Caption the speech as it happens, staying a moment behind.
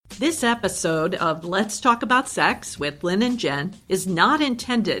This episode of Let's Talk About Sex with Lynn and Jen is not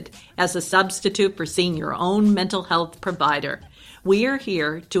intended as a substitute for seeing your own mental health provider. We are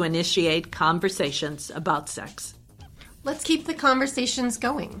here to initiate conversations about sex. Let's keep the conversations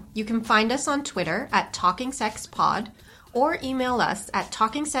going. You can find us on Twitter at TalkingSexPod or email us at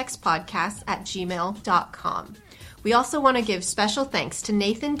talkingsexpodcast@gmail.com. We also want to give special thanks to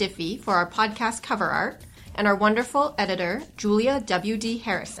Nathan Diffie for our podcast cover art and our wonderful editor, Julia W.D.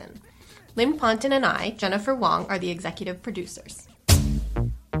 Harrison. Lynn Ponton and I, Jennifer Wong, are the executive producers.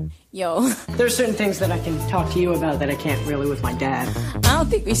 Yo. There's certain things that I can talk to you about that I can't really with my dad. I don't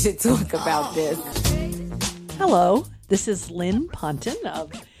think we should talk about this. Hello, this is Lynn Ponton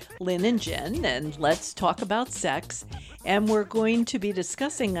of Lynn and Jen, and Let's Talk About Sex. And we're going to be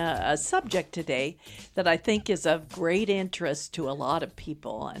discussing a subject today that I think is of great interest to a lot of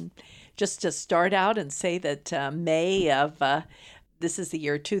people. And just to start out and say that May of, this is the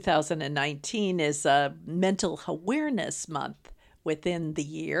year 2019, is Mental Awareness Month within the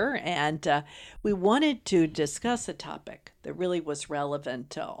year. And we wanted to discuss a topic that really was relevant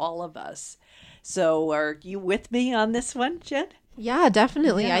to all of us. So are you with me on this one, Jen? Yeah,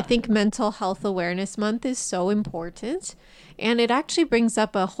 definitely. Yeah. I think Mental Health Awareness Month is so important. And it actually brings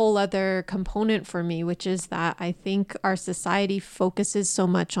up a whole other component for me, which is that I think our society focuses so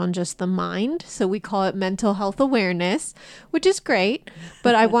much on just the mind. So we call it mental health awareness, which is great.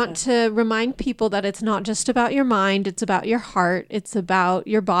 But I want to remind people that it's not just about your mind. It's about your heart. It's about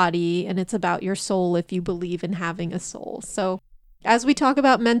your body. And it's about your soul if you believe in having a soul. So as we talk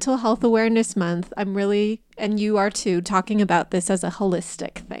about Mental Health Awareness Month, I'm really, and you are too, talking about this as a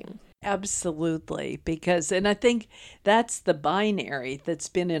holistic thing. Absolutely, and I think that's the binary that's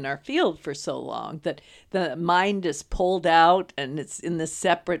been in our field for so long, that the mind is pulled out and it's in this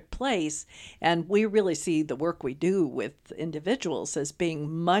separate place. And we really see the work we do with individuals as being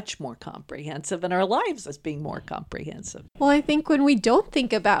much more comprehensive and our lives as being more comprehensive. Well, I think when we don't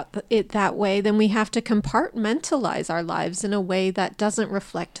think about it that way, then we have to compartmentalize our lives in a way that doesn't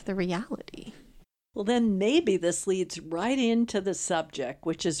reflect the reality. Well, then maybe this leads right into the subject,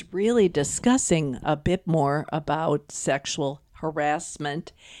 which is really discussing a bit more about sexual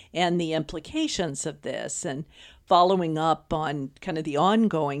harassment and the implications of this, and following up on kind of the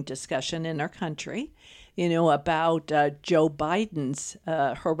ongoing discussion in our country, about Joe Biden's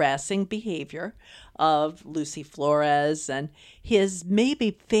harassing behavior of Lucy Flores and his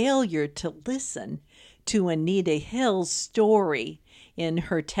maybe failure to listen to Anita Hill's story in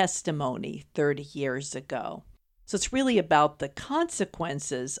her testimony 30 years ago. So it's really about the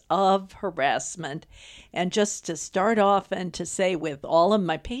consequences of harassment. And just to start off and to say, with all of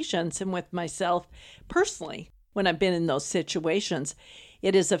my patients and with myself personally, when I've been in those situations,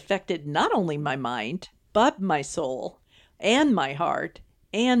 it has affected not only my mind, but my soul and my heart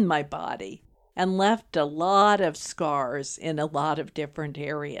and my body, and left a lot of scars in a lot of different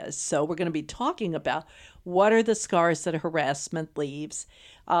areas. So we're going to be talking about what are the scars that harassment leaves,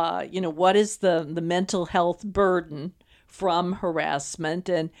 what is the mental health burden from harassment,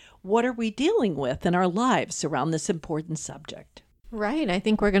 and what are we dealing with in our lives around this important subject. Right. I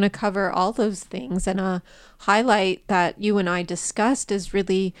think we're going to cover all those things, and a highlight that you and I discussed is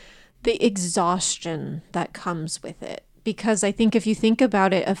really the exhaustion that comes with it. Because I think if you think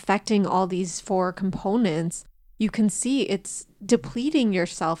about it affecting all these four components, you can see it's depleting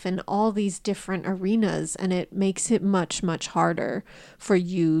yourself in all these different arenas, and it makes it much, much harder for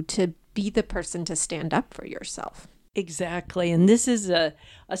you to be the person to stand up for yourself. Exactly. And this is a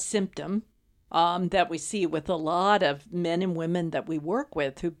symptom that we see with a lot of men and women that we work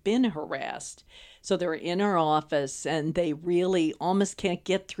with who've been harassed. So they're in our office and they really almost can't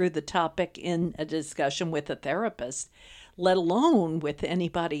get through the topic in a discussion with a therapist, let alone with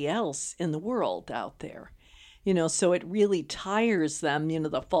anybody else in the world out there. So it really tires them.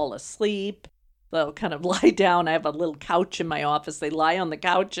 They'll fall asleep. They'll kind of lie down. I have a little couch in my office. They lie on the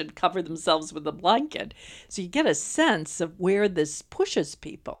couch and cover themselves with a blanket. So you get a sense of where this pushes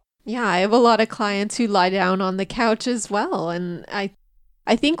people. Yeah, I have a lot of clients who lie down on the couch as well. And I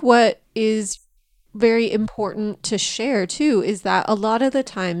think what is very important to share too is that a lot of the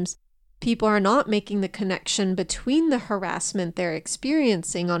times people are not making the connection between the harassment they're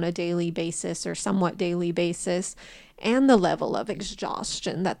experiencing on a daily basis or somewhat daily basis and the level of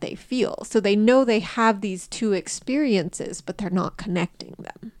exhaustion that they feel. So they know they have these two experiences, but they're not connecting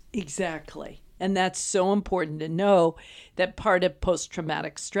them. Exactly. And that's so important to know that part of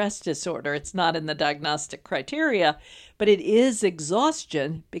post-traumatic stress disorder, it's not in the diagnostic criteria, but it is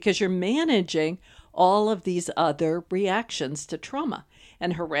exhaustion because you're managing all of these other reactions to trauma.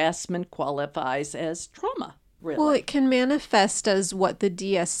 And harassment qualifies as trauma really. Well, it can manifest as what the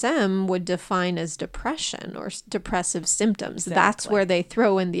DSM would define as depression or depressive symptoms. That's Exactly. where they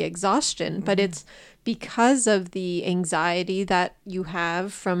throw in the exhaustion, but it's because of the anxiety that you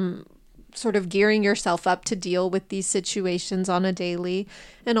have from sort of gearing yourself up to deal with these situations on a daily,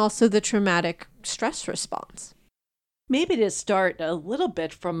 and also the traumatic stress response. Maybe to start a little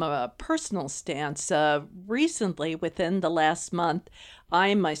bit from a personal stance, recently, within the last month,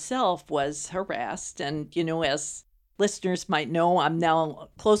 I myself was harassed. And, as listeners might know, I'm now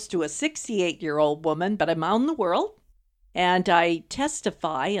close to a 68-year-old woman, but I'm out in the world. And I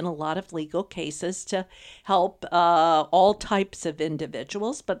testify in a lot of legal cases to help all types of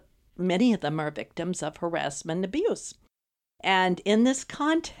individuals, but many of them are victims of harassment and abuse. And in this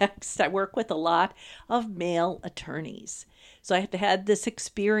context, I work with a lot of male attorneys. So I've had this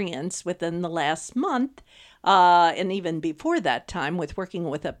experience within the last month, and even before that time, with working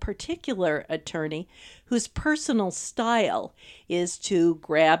with a particular attorney whose personal style is to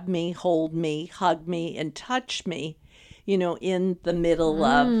grab me, hold me, hug me, and touch me, in the middle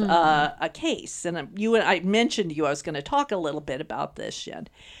of a case. And I mentioned to you I was going to talk a little bit about this, Jen.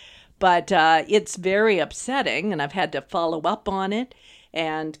 But it's very upsetting, and I've had to follow up on it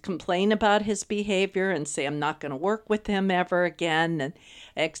and complain about his behavior and say I'm not going to work with him ever again,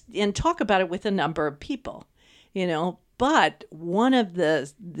 and talk about it with a number of people, But one of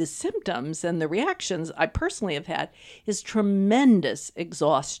the symptoms and the reactions I personally have had is tremendous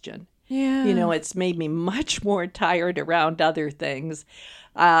exhaustion. Yeah. It's made me much more tired around other things.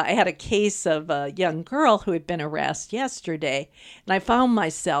 I had a case of a young girl who had been harassed yesterday, and I found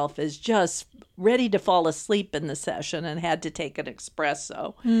myself as just ready to fall asleep in the session and had to take an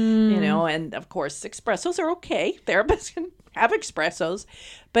espresso, and of course, espressos are okay. Therapists can have espressos,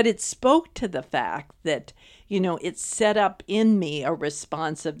 but it spoke to the fact that, it set up in me a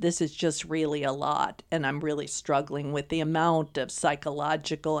response of this is just really a lot, and I'm really struggling with the amount of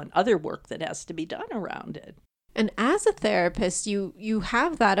psychological and other work that has to be done around it. And as a therapist, you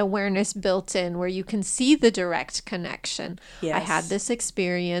have that awareness built in where you can see the direct connection. Yes. I had this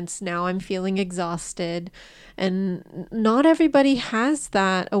experience, now I'm feeling exhausted. And not everybody has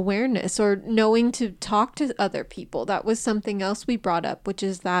that awareness or knowing to talk to other people. That was something else we brought up, which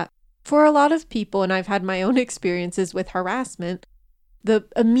is that for a lot of people, and I've had my own experiences with harassment, the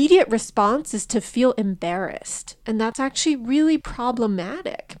immediate response is to feel embarrassed. And that's actually really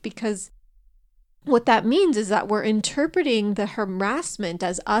problematic because what that means is that we're interpreting the harassment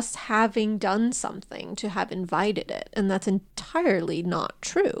as us having done something to have invited it. And that's entirely not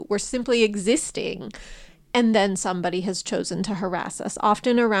true. We're simply existing, and then somebody has chosen to harass us,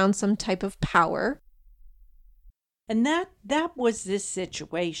 often around some type of power. And that was this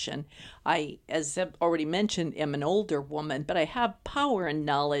situation. I, as I've already mentioned, am an older woman, but I have power and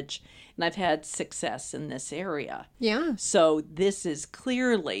knowledge, and I've had success in this area. Yeah. So this is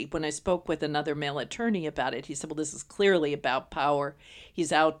clearly, when I spoke with another male attorney about it, he said, well, this is clearly about power.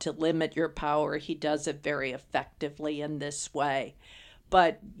 He's out to limit your power. He does it very effectively in this way.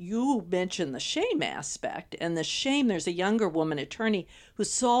 But you mentioned the shame aspect, and the shame, there's a younger woman attorney who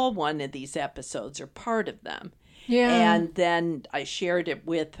saw one of these episodes or part of them. Yeah. And then I shared it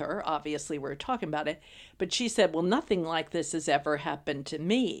with her. Obviously, we were talking about it. But she said, well, nothing like this has ever happened to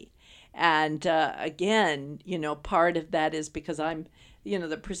me. And again, part of that is because I'm,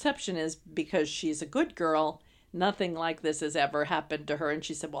 the perception is because she's a good girl, nothing like this has ever happened to her. And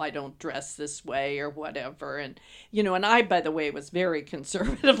she said, well, I don't dress this way or whatever. And, and I, by the way, was very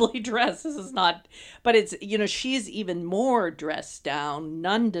conservatively dressed. This is not, but it's, she's even more dressed down,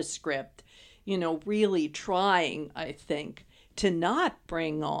 nondescript, really trying, I think, to not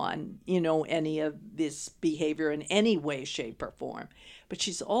bring on, any of this behavior in any way, shape, or form. But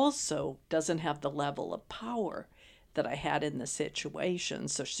she's also doesn't have the level of power that I had in the situation.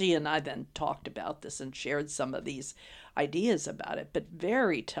 So she and I then talked about this and shared some of these ideas about it, but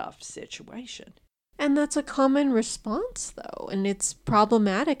very tough situation. And that's a common response, though, and it's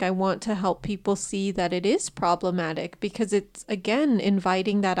problematic. I want to help people see that it is problematic because it's, again,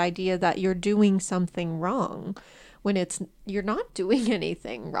 inviting that idea that you're doing something wrong when you're not doing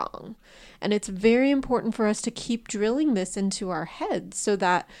anything wrong. And it's very important for us to keep drilling this into our heads so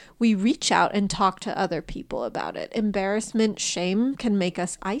that we reach out and talk to other people about it. Embarrassment, shame can make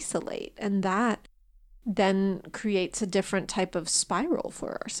us isolate, and that then creates a different type of spiral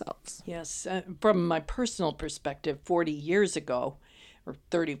for ourselves. Yes. From my personal perspective, 40 years ago, or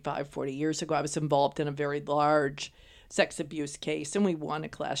 35, 40 years ago, I was involved in a very large sex abuse case, and we won a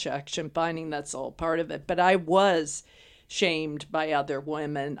class action finding. That's all part of it. But I was shamed by other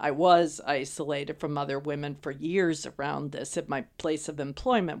women. I was isolated from other women for years around this at my place of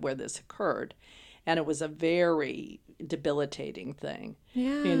employment where this occurred. And it was a very debilitating thing.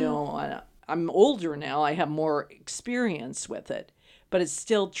 Yeah. You know, I'm older now. I have more experience with it. But it's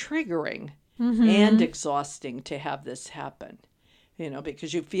still triggering and exhausting to have this happen. You know,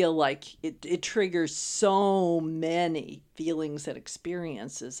 because you feel like it triggers so many feelings and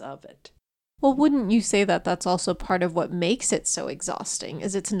experiences of it. Well, wouldn't you say that that's also part of what makes it so exhausting,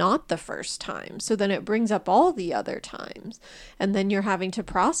 is it's not the first time. So then it brings up all the other times, and then you're having to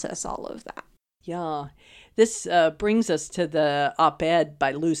process all of that. Yeah. This brings us to the op-ed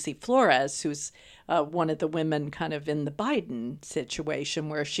by Lucy Flores, who's one of the women kind of in the Biden situation,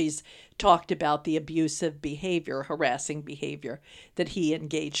 where she's talked about the abusive behavior, harassing behavior that he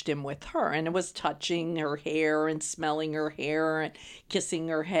engaged in with her. And it was touching her hair and smelling her hair and kissing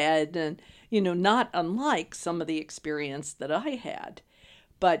her head and, you know, not unlike some of the experience that I had.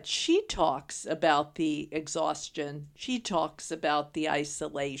 But she talks about the exhaustion. She talks about the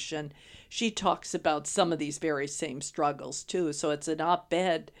isolation. She talks about some of these very same struggles, too. So it's an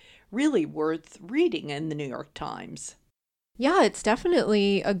op-ed really worth reading in the New York Times. Yeah, it's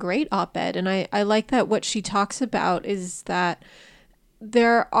definitely a great op-ed. And I like that what she talks about is that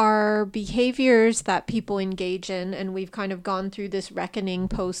there are behaviors that people engage in, and we've kind of gone through this reckoning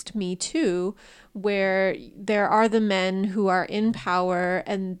post Me Too, where there are the men who are in power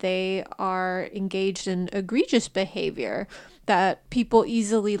and they are engaged in egregious behavior that people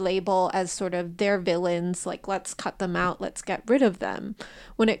easily label as sort of their villains, like let's cut them out, let's get rid of them.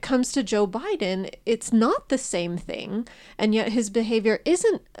 When it comes to Joe Biden, it's not the same thing, and yet his behavior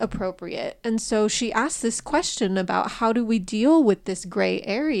isn't appropriate. And so she asked this question about how do we deal with this gray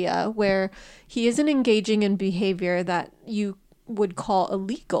area where he isn't engaging in behavior that you would call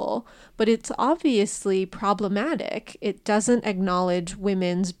illegal, but it's obviously problematic. It doesn't acknowledge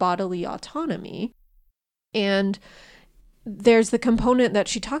women's bodily autonomy. And there's the component that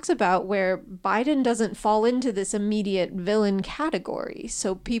she talks about where Biden doesn't fall into this immediate villain category.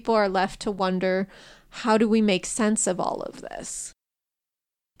 So people are left to wonder, how do we make sense of all of this?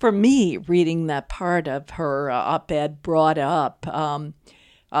 For me, reading that part of her op-ed brought up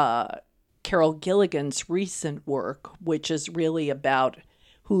Carol Gilligan's recent work, which is really about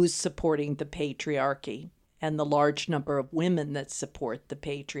who's supporting the patriarchy and the large number of women that support the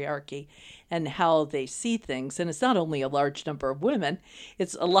patriarchy and how they see things. And it's not only a large number of women,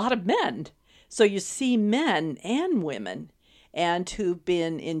 it's a lot of men. So you see men and women and who've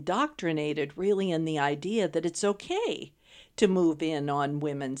been indoctrinated really in the idea that it's okay to move in on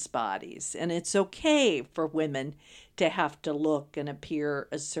women's bodies. And it's okay for women to have to look and appear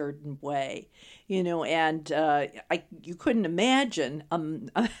a certain way, you know, and you couldn't imagine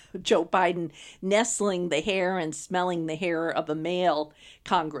Joe Biden nestling the hair and smelling the hair of a male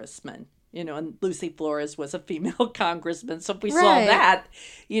congressman, you know, and Lucy Flores was a female congressman. So if we saw that,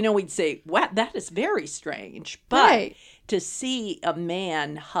 you know, we'd say, wow, that is very strange. But to see a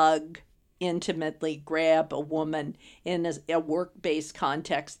man hug, intimately grab a woman in a work-based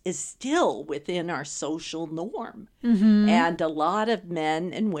context is still within our social norm. And a lot of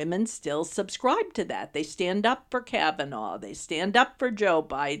men and women still subscribe to that. They stand up for Kavanaugh. They stand up for Joe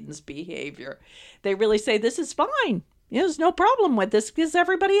Biden's behavior. They really say, this is fine. There's no problem with this because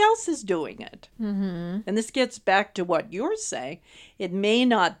everybody else is doing it. And this gets back to what you're saying. It may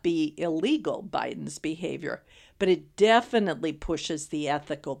not be illegal, Biden's behavior, but it definitely pushes the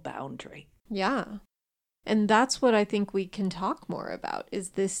ethical boundary. Yeah. And that's what I think we can talk more about,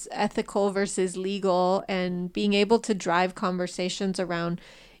 is this ethical versus legal, and being able to drive conversations around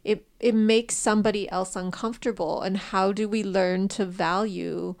it. It makes somebody else uncomfortable. And how do we learn to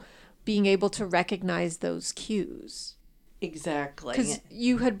value being able to recognize those cues? Exactly. Because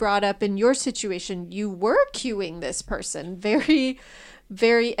you had brought up in your situation, you were cueing this person very,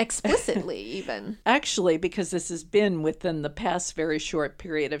 very explicitly even. Actually, because this has been within the past very short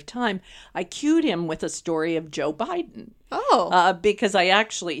period of time, I cued him with a story of Joe Biden. Because I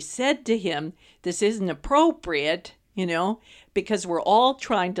actually said to him, this isn't appropriate, you know, because we're all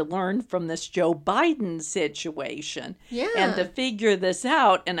trying to learn from this Joe Biden situation and to figure this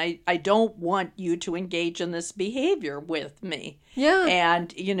out. And I don't want you to engage in this behavior with me.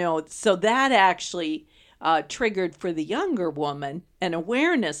 And, you know, so that actually triggered for the younger woman an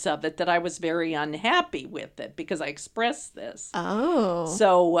awareness of it, that I was very unhappy with it because I expressed this.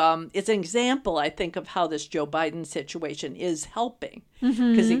 So it's an example, I think, of how this Joe Biden situation is helping,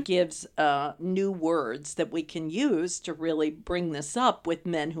 because it gives new words that we can use to really bring this up with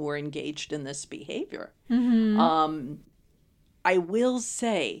men who are engaged in this behavior. I will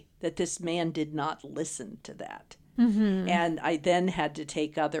say that this man did not listen to that. And I then had to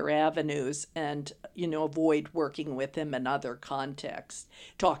take other avenues and, you know, avoid working with him in other contexts,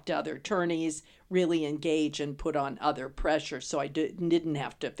 talk to other attorneys, really engage and put on other pressure, so I didn't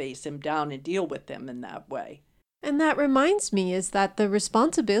have to face him down and deal with him in that way. And that reminds me is that the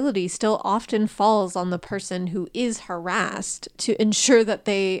responsibility still often falls on the person who is harassed to ensure that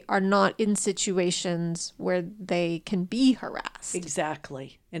they are not in situations where they can be harassed.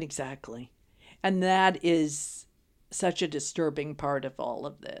 Exactly. And that is such a disturbing part of all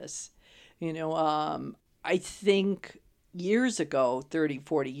of this. I think years ago, 30,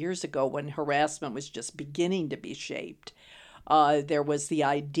 40 years ago, when harassment was just beginning to be shaped, there was the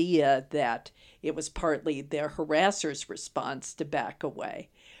idea that it was partly their harasser's response to back away.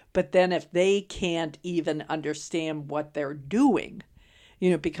 But then if they can't even understand what they're doing,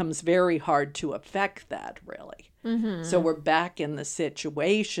 it becomes very hard to affect that, really. Mm-hmm. So we're back in the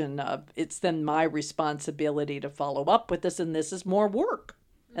situation of it's then my responsibility to follow up with this, and this is more work,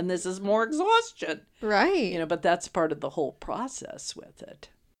 and this is more exhaustion. Right. But that's part of the whole process with it.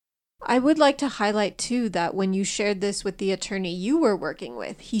 I would like to highlight, too, that when you shared this with the attorney you were working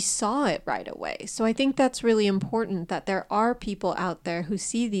with, he saw it right away. So I think that's really important that there are people out there who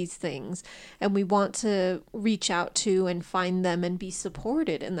see these things, and we want to reach out to and find them and be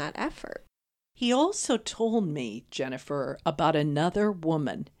supported in that effort. He also told me, Jennifer, about another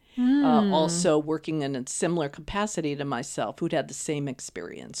woman also working in a similar capacity to myself who'd had the same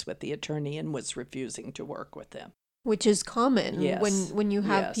experience with the attorney and was refusing to work with him. Which is common Yes. when you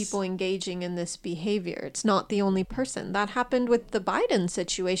have Yes. people engaging in this behavior. It's not the only person. That happened with the Biden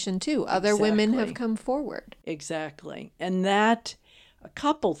situation, too. Other women have come forward. Exactly. And that, a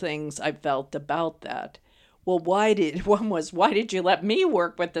couple things I felt about that. Well, why did you let me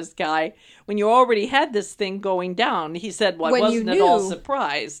work with this guy when you already had this thing going down? He said, well, I When you wasn't at all knew.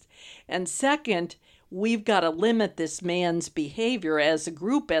 surprised. And second, we've got to limit this man's behavior as a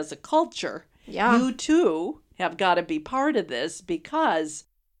group, as a culture. Yeah. You too have got to be part of this because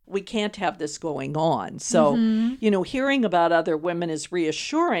we can't have this going on. So, hearing about other women is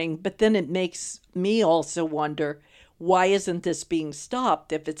reassuring, but then it makes me also wonder, why isn't this being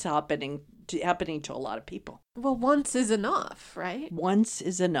stopped if it's happening to a lot of people? Well, once is enough, right? Once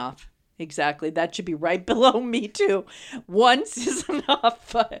is enough. Exactly. That should be right below me too. Once is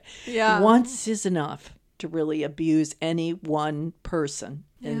enough. Yeah. Once is enough to really abuse any one person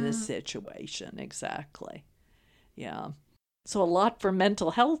in this situation. Exactly. Yeah. So a lot for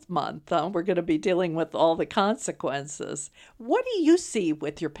Mental Health Month. We're going to be dealing with all the consequences. What do you see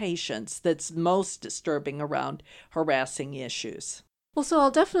with your patients that's most disturbing around harassing issues? Well, so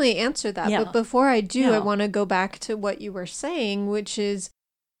I'll definitely answer that. Yeah. But before I do, I Yeah. want to go back to what you were saying, which is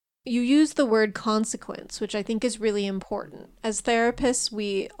you use the word consequence, which I think is really important. As therapists,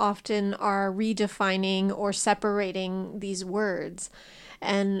 we often are redefining or separating these words.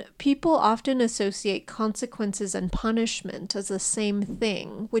 And people often associate consequences and punishment as the same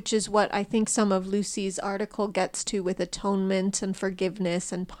thing, which is what I think some of Lucy's article gets to with atonement and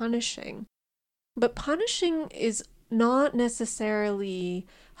forgiveness and punishing. But punishing is not necessarily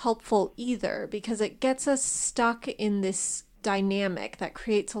helpful either, because it gets us stuck in this dynamic that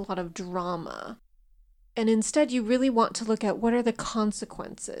creates a lot of drama. And instead, you really want to look at what are the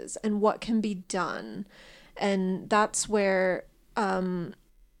consequences and what can be done. And that's where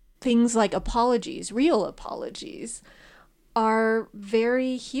things like apologies, real apologies, are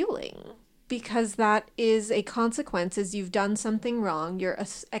very healing, because that is a consequence. As you've done something wrong, you're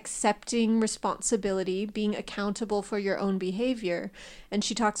accepting responsibility, being accountable for your own behavior. And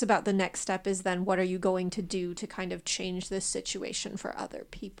she talks about the next step is then what are you going to do to kind of change this situation for other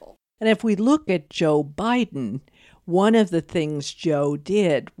people? And if we look at Joe Biden, one of the things Joe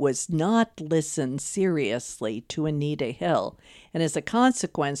did was not listen seriously to Anita Hill. And as a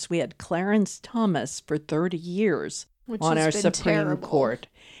consequence, we had Clarence Thomas for 30 years on our Supreme Court.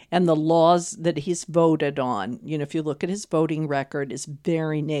 And the laws that he's voted on, if you look at his voting record, is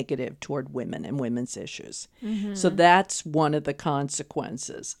very negative toward women and women's issues. Mm-hmm. So that's one of the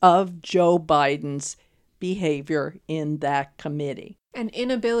consequences of Joe Biden's behavior in that committee. An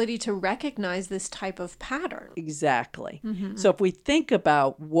inability to recognize this type of pattern. Exactly. Mm-hmm. So if we think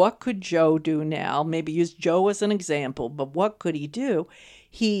about what could Joe do now, maybe use Joe as an example, but what could he do?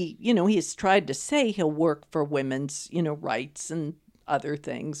 He's tried to say he'll work for women's, rights and other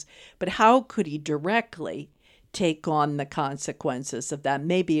things, but how could he directly take on the consequences of that?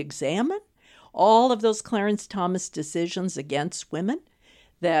 Maybe examine all of those Clarence Thomas decisions against women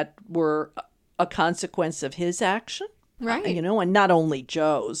that were a consequence of his action. Right. And not only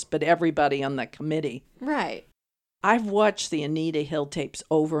Joe's, but everybody on the committee. Right. I've watched the Anita Hill tapes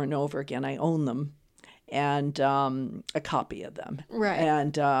over and over again. I own them, and a copy of them. Right.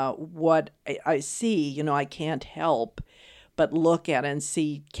 And what I see, I can't help but look at it and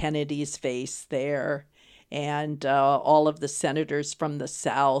see Kennedy's face there, and all of the senators from the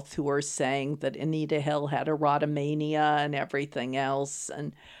South who are saying that Anita Hill had erotomania and everything else.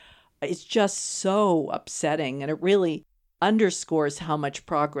 And it's just so upsetting, and it really underscores how much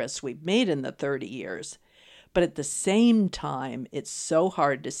progress we've made in the 30 years. But at the same time, it's so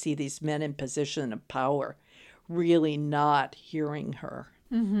hard to see these men in position of power really not hearing her.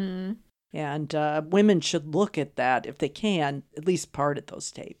 Mm-hmm. And women should look at that, if they can, at least part of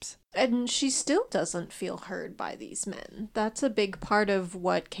those tapes. And she still doesn't feel heard by these men. That's a big part of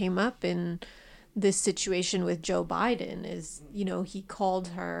what came up in this situation with Joe Biden is, he called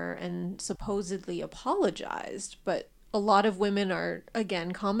her and supposedly apologized, but a lot of women are,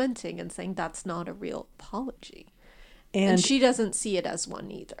 again, commenting and saying that's not a real apology. And she doesn't see it as one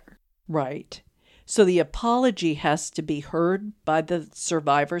either. Right. So the apology has to be heard by the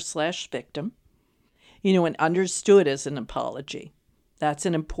survivor/victim, and understood as an apology. That's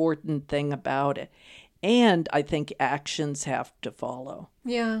an important thing about it. And I think actions have to follow.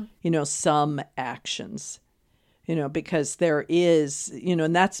 Yeah. Some actions, because there is,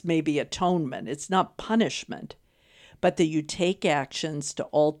 and that's maybe atonement. It's not punishment, but that you take actions to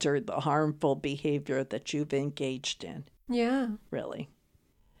alter the harmful behavior that you've engaged in. Yeah. Really.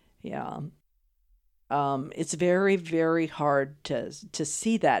 Yeah. It's very, very hard to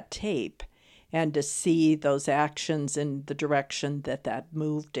see that tape and to see those actions in the direction that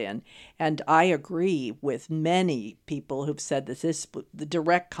moved in. And I agree with many people who've said that the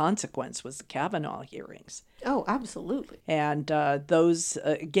direct consequence was the Kavanaugh hearings. Oh, absolutely. And those,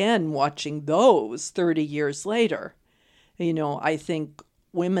 again, watching those 30 years later, I think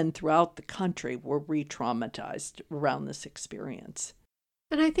women throughout the country were re-traumatized around this experience.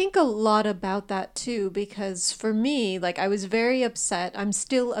 And I think a lot about that too, because for me, I was very upset. I'm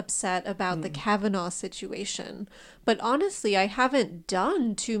still upset about the Kavanaugh situation. But honestly, I haven't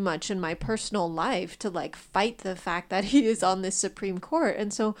done too much in my personal life to fight the fact that he is on this Supreme Court.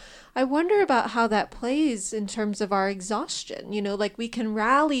 And so I wonder about how that plays in terms of our exhaustion. We can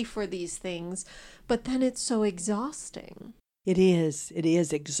rally for these things, but then it's so exhausting. It is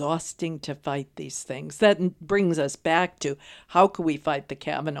exhausting to fight these things. That brings us back to how could we fight the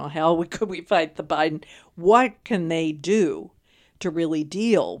Kavanaugh? How could we fight the Biden? What can they do to really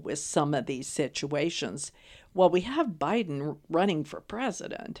deal with some of these situations? Well, we have Biden running for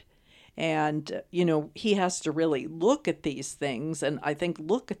president. And, he has to really look at these things and I think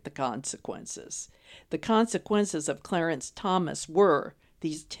look at the consequences. The consequences of Clarence Thomas were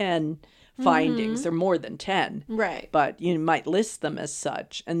these 10 findings. They're more than 10. Right. But you might list them as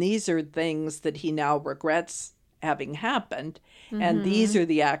such. And these are things that he now regrets having happened. And these are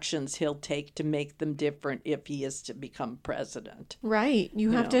the actions he'll take to make them different if he is to become president. Right.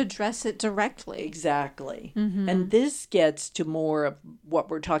 You have to address it directly. Exactly. And this gets to more of what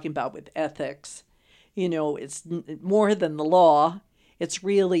we're talking about with ethics. It's more than the law. It's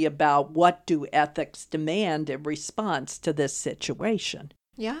really about what do ethics demand in response to this situation.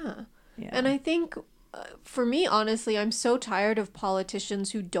 Yeah. Yeah. And I think for me, honestly, I'm so tired of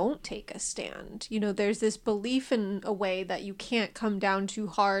politicians who don't take a stand. There's this belief in a way that you can't come down too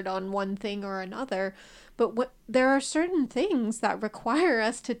hard on one thing or another. But there are certain things that require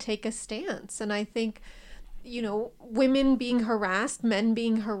us to take a stance. And I think, women being harassed, men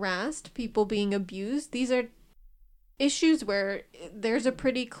being harassed, people being abused, these are issues where there's a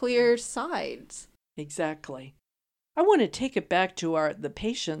pretty clear sides. Exactly. I want to take it back to the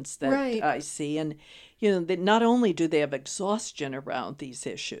patients that Right. I see. And, that not only do they have exhaustion around these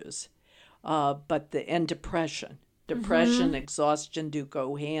issues, but and depression. Depression, exhaustion do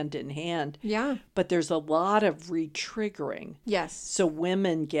go hand in hand. Yeah. But there's a lot of re-triggering. Yes. So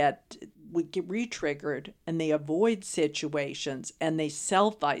women get re-triggered and they avoid situations and they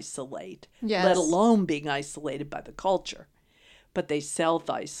self-isolate, Yes. let alone being isolated by the culture. But they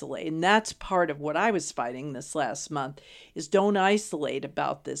self-isolate. And that's part of what I was fighting this last month is don't isolate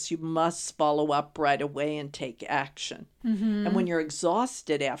about this. You must follow up right away and take action. And when you're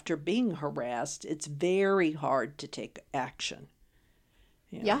exhausted after being harassed, it's very hard to take action.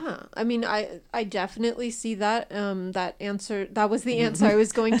 Yeah. I mean, I definitely see that. That answer, that was the answer I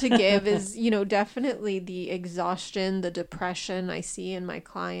was going to give is, definitely the exhaustion, the depression I see in my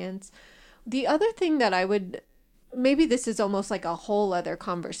clients. The other thing that maybe this is almost like a whole other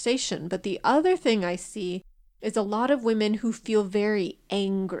conversation, but the other thing I see is a lot of women who feel very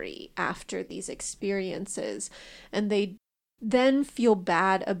angry after these experiences, and they then feel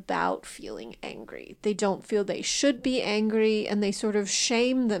bad about feeling angry. They don't feel they should be angry, and they sort of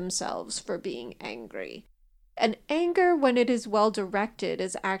shame themselves for being angry. And anger, when it is well directed,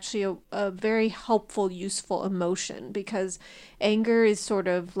 is actually a very helpful, useful emotion, because anger is sort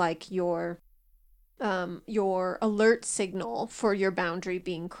of like your alert signal for your boundary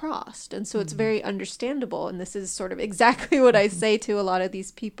being crossed. And so it's very understandable. And this is sort of exactly what I say to a lot of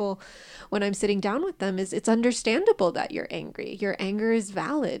these people when I'm sitting down with them, is it's understandable that you're angry. Your anger is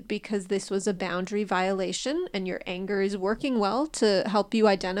valid because this was a boundary violation, and your anger is working well to help you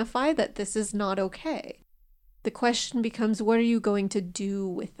identify that this is not okay. The question becomes, what are you going to do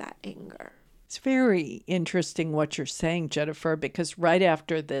with that anger? It's very interesting what you're saying, Jennifer, because right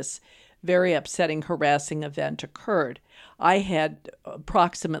after this very upsetting, harassing event occurred, I had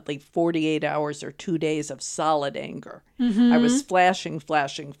approximately 48 hours or 2 days of solid anger. I was flashing.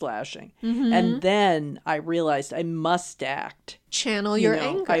 And then I realized I must act. Channel your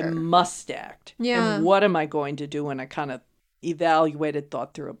anger. I must act. Yeah. And what am I going to do? And I kind of evaluated,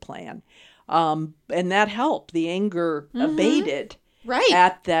 thought through a plan. And that helped. The anger abated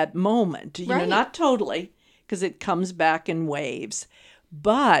at that moment. You know, not totally, because it comes back in waves.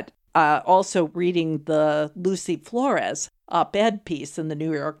 But also reading the Lucy Flores op-ed piece in the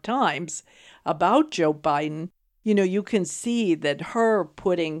New York Times about Joe Biden, you know, you can see that her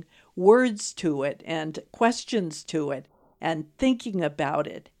putting words to it and questions to it and thinking about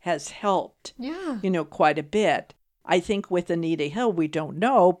it has helped, you know, quite a bit. I think with Anita Hill, we don't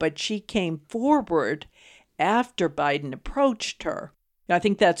know, but she came forward after Biden approached her. I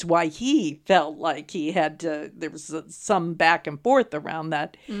think that's why he felt like he had to, there was some back and forth around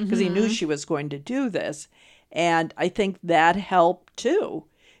that, because he knew she was going to do this. And I think that helped too.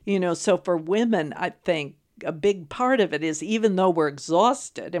 You know, so for women, I think a big part of it is, even though we're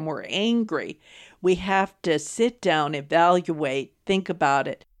exhausted and we're angry, we have to sit down, evaluate, think about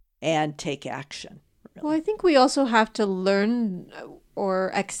it, and take action. Really. Well, I think we also have to learn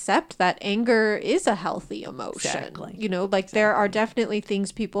or accept that anger is a healthy emotion. Exactly. You know, like there are definitely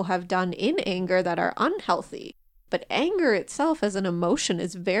things people have done in anger that are unhealthy. But anger itself as an emotion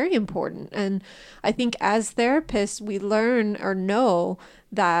is very important. And I think as therapists, we learn or know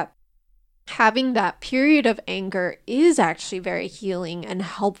that having that period of anger is actually very healing and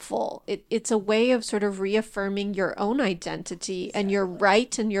helpful. It's a way of sort of reaffirming your own identity and your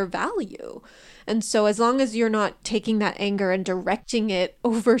right and your value. And so as long as you're not taking that anger and directing it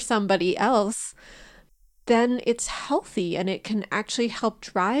over somebody else, then it's healthy, and it can actually help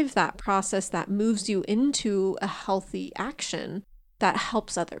drive that process that moves you into a healthy action that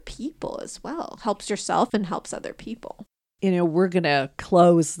helps other people as well, helps yourself and helps other people. You know, we're going to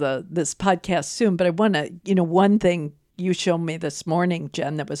close this podcast soon, but I want to, you know, one thing you showed me this morning,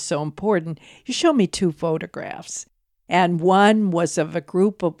 Jen, that was so important. You showed me 2 photographs. And one was of a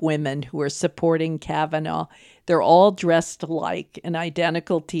group of women who are supporting Kavanaugh. They're all dressed alike in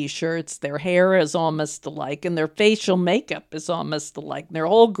identical T-shirts. Their hair is almost alike, and their facial makeup is almost alike. They're a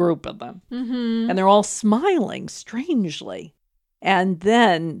whole group of them. And they're all smiling strangely. And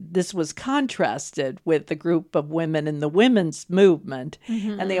then this was contrasted with the group of women in the women's movement.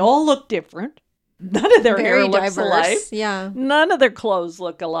 And they all look different. None of their hair looks alike. Yeah. None of their clothes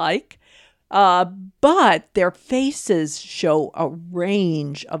look alike. But their faces show a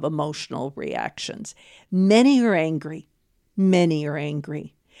range of emotional reactions. Many are angry.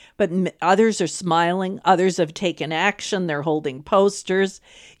 But others are smiling. Others have taken action. They're holding posters.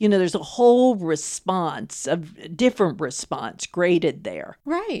 You know, there's a whole response, a different response graded there.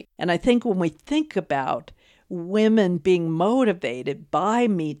 Right. And I think when we think about women being motivated by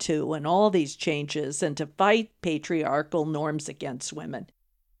Me Too and all these changes and to fight patriarchal norms against women,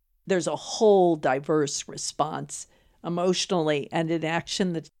 there's a whole diverse response emotionally and in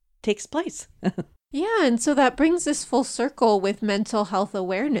action that takes place. Yeah, and so that brings us full circle with Mental Health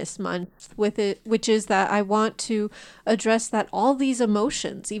Awareness Month, with it, which is that I want to address that all these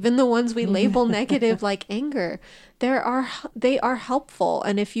emotions, even the ones we label negative like anger, they are helpful.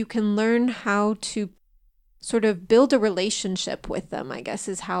 And if you can learn how to sort of build a relationship with them, I guess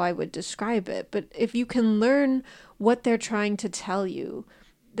is how I would describe it. But if you can learn what they're trying to tell you,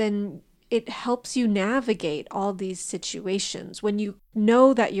 then it helps you navigate all these situations. When you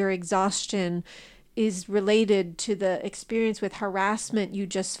know that your exhaustion is related to the experience with harassment you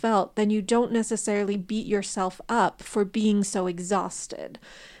just felt, then you don't necessarily beat yourself up for being so exhausted.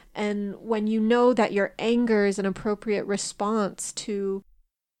 And when you know that your anger is an appropriate response to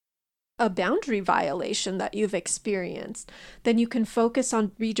a boundary violation that you've experienced, then you can focus on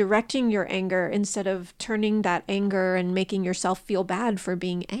redirecting your anger instead of turning that anger and making yourself feel bad for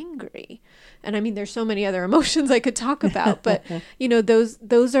being angry. And I mean, there's so many other emotions I could talk about, but you know, those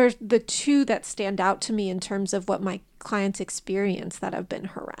are the 2 that stand out to me in terms of what my clients experience that have been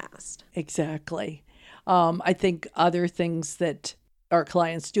harassed. Exactly. I think other things that our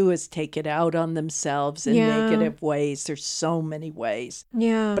clients do is take it out on themselves in Yeah. negative ways. There's so many ways.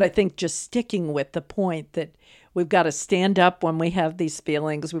 Yeah. But I think just sticking with the point that we've got to stand up when we have these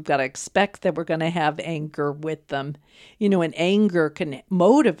feelings. We've got to expect that we're going to have anger with them. And anger can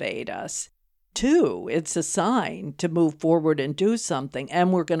motivate us too. It's a sign to move forward and do something.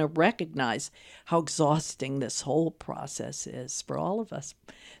 And we're going to recognize how exhausting this whole process is for all of us.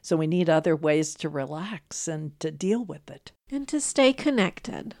 So we need other ways to relax and to deal with it. And to stay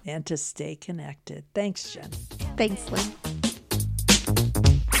connected. Thanks, Jen. Thanks, Lynn.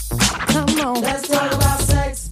 Come on. Let's talk about sex.